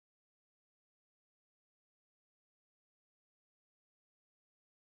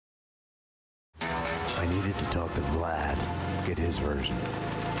I needed to talk to Vlad, get his version,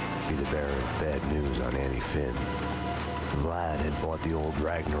 be the bearer of bad news on Annie Finn. Vlad had bought the old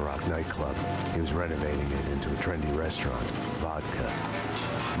Ragnarok nightclub. He was renovating it into a trendy restaurant, Vodka.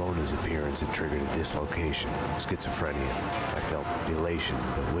 Mona's appearance had triggered a dislocation, schizophrenia. I felt elation,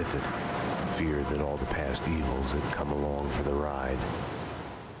 but with it, fear that all the past evils had come along for the ride.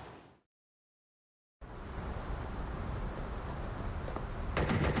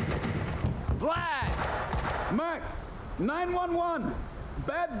 Vlad! Max! 911!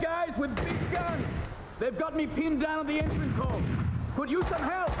 Bad guys with big guns! They've got me pinned down at the entrance hole! Could use some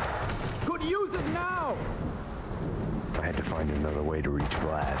help! Could use it now! I had to find another way to reach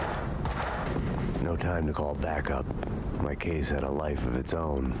Vlad. No time to call backup. My case had a life of its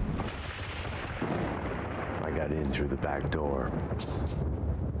own. I got in through the back door.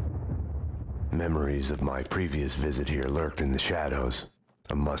 Memories of my previous visit here lurked in the shadows.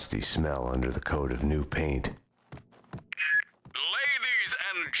 A musty smell under the coat of new paint. Ladies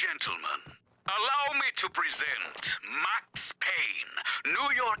and gentlemen, allow me to present Max Payne, New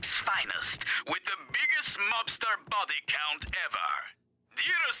York's finest, with the biggest mobster body count ever.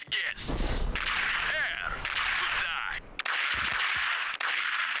 Dearest guests, prepare to die.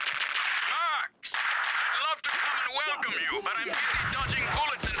 Max, I'd love to come and welcome you, but I'm busy dodging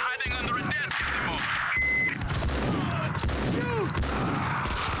bullets and hiding under a desk at the moment.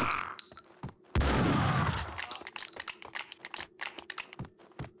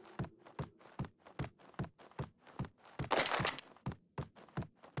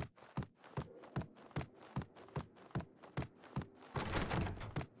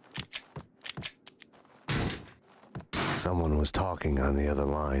 Someone was talking on the other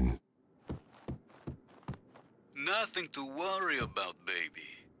line. Nothing to worry about,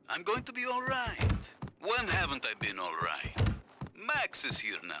 baby. I'm going to be all right. When haven't I been all right? Max is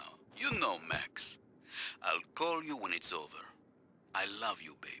here now. You know Max. I'll call you when it's over. I love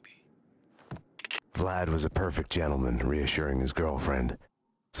you, baby. Vlad was a perfect gentleman, reassuring his girlfriend.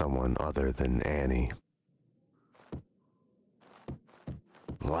 Someone other than Annie.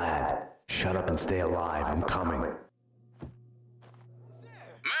 Vlad, shut up and stay alive. I'm coming.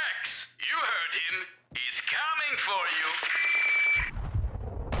 Max, you heard him. He's coming for you.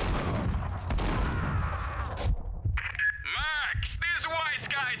 Max, these wise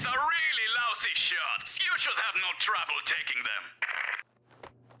guys are really lousy shots. You should have no trouble taking them.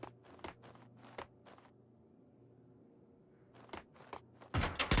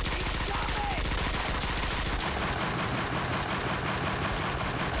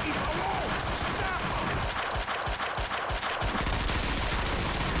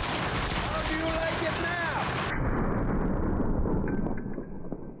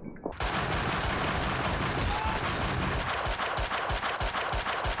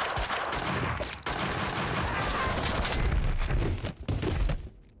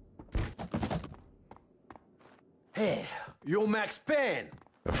 Hey, you Max Payne?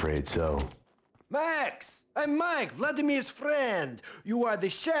 Afraid so. Max! I'm Mike, Vladimir's friend. You are the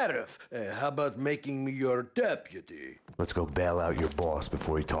sheriff. How about making me your deputy? Let's go bail out your boss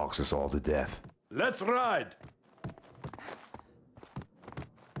before he talks us all to death. Let's ride!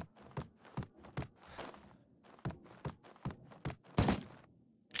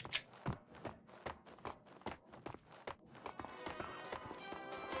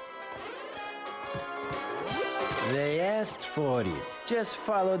 They asked for it. Just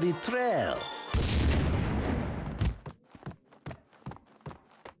follow the trail.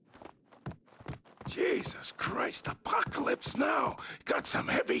 Jesus Christ, apocalypse now. Got some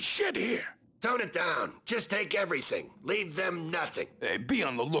heavy shit here. Tone it down. Just take everything. Leave them nothing. Hey, be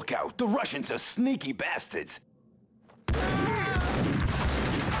on the lookout. The Russians are sneaky bastards.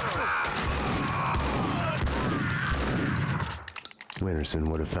 Winterson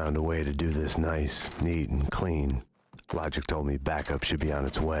would have found a way to do this nice, neat, and clean. Logic told me backup should be on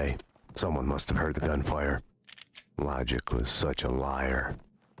its way. Someone must have heard the gunfire. Logic was such a liar.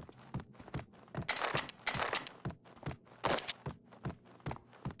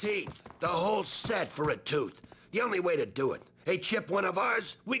 Teeth. The whole set for a tooth. The only way to do it. Hey, chip one of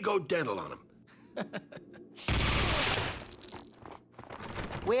ours, we go dental on him.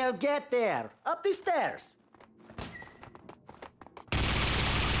 We'll get there. Up the stairs.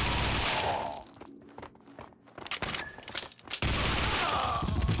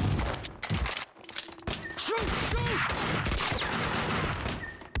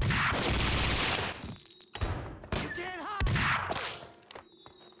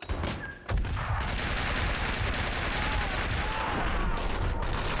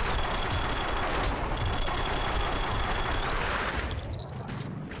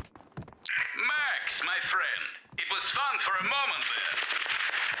 Max, my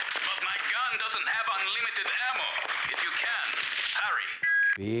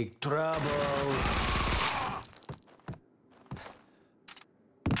Big trouble.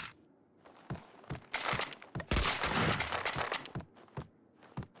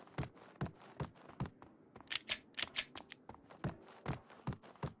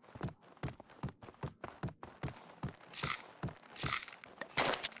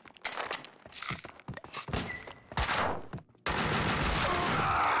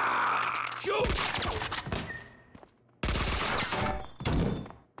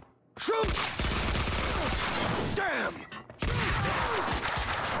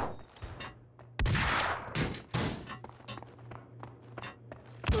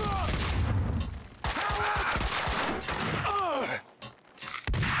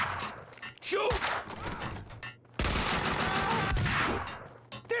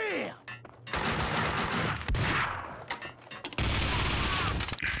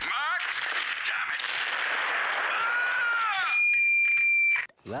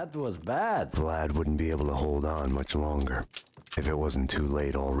 That was bad. Vlad wouldn't be able to hold on much longer, if it wasn't too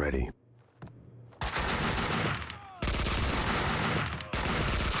late already.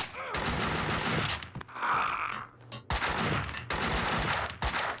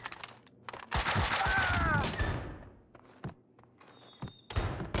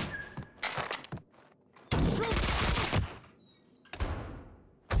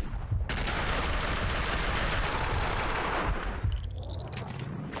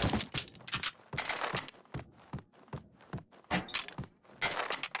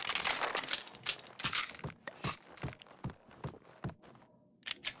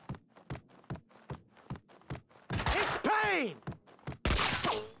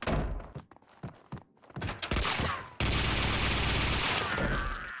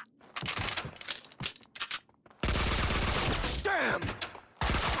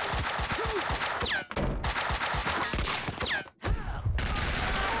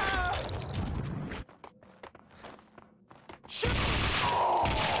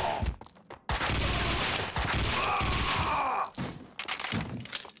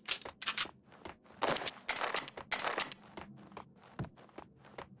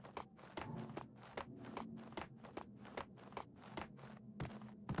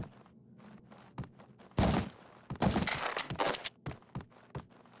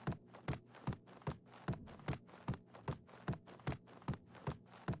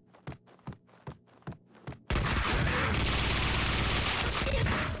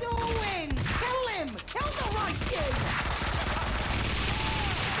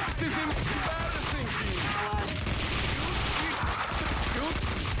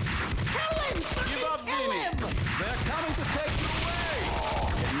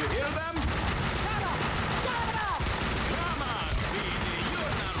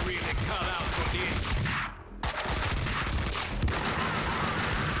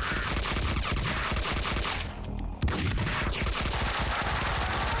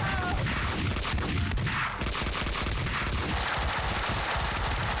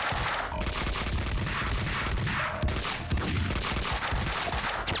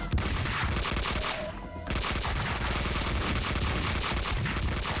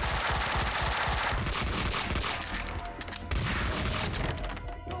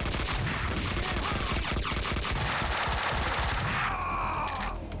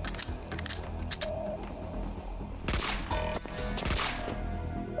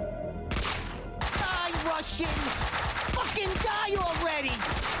 Fucking die already!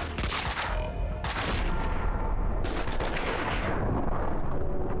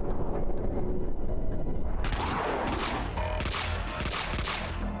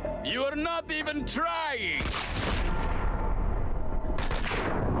 You're not even trying!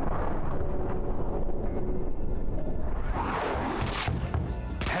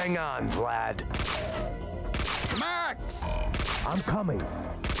 Hang on, Vlad. Max! I'm coming.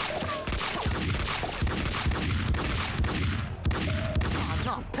 Oh,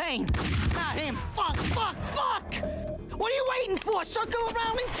 no, Payne! Not him! Fuck! What are you waiting for? Circle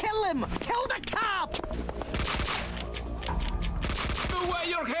around and kill him! Kill the cop! The way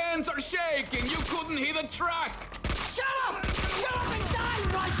your hands are shaking, you couldn't hit a track! Shut up! Shut up and die,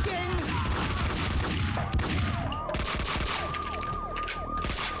 Russian!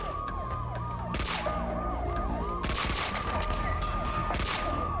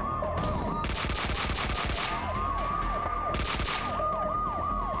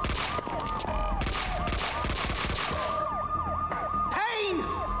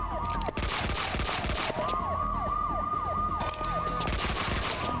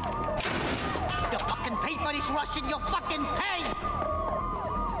 Russian, you'll fucking pay!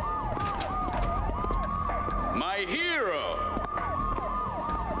 My hero!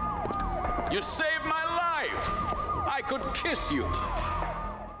 You saved my life! I could kiss you!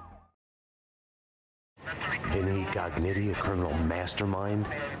 Vinny Gognitti, a criminal mastermind?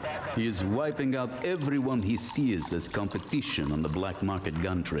 He is wiping out everyone he sees as competition on the black market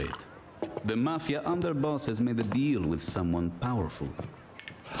gun trade. The mafia underboss has made a deal with someone powerful.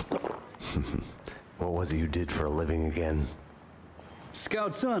 What was it you did for a living again?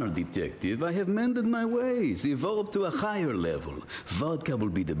 Scout's honor, detective. I have mended my ways, evolved to a higher level. Vodka will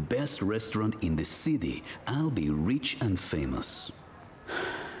be the best restaurant in the city. I'll be rich and famous.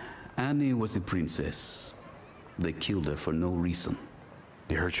 Annie was a princess. They killed her for no reason.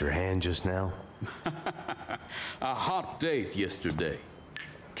 You hurt your hand just now? A hot date yesterday.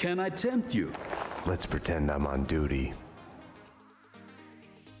 Can I tempt you? Let's pretend I'm on duty.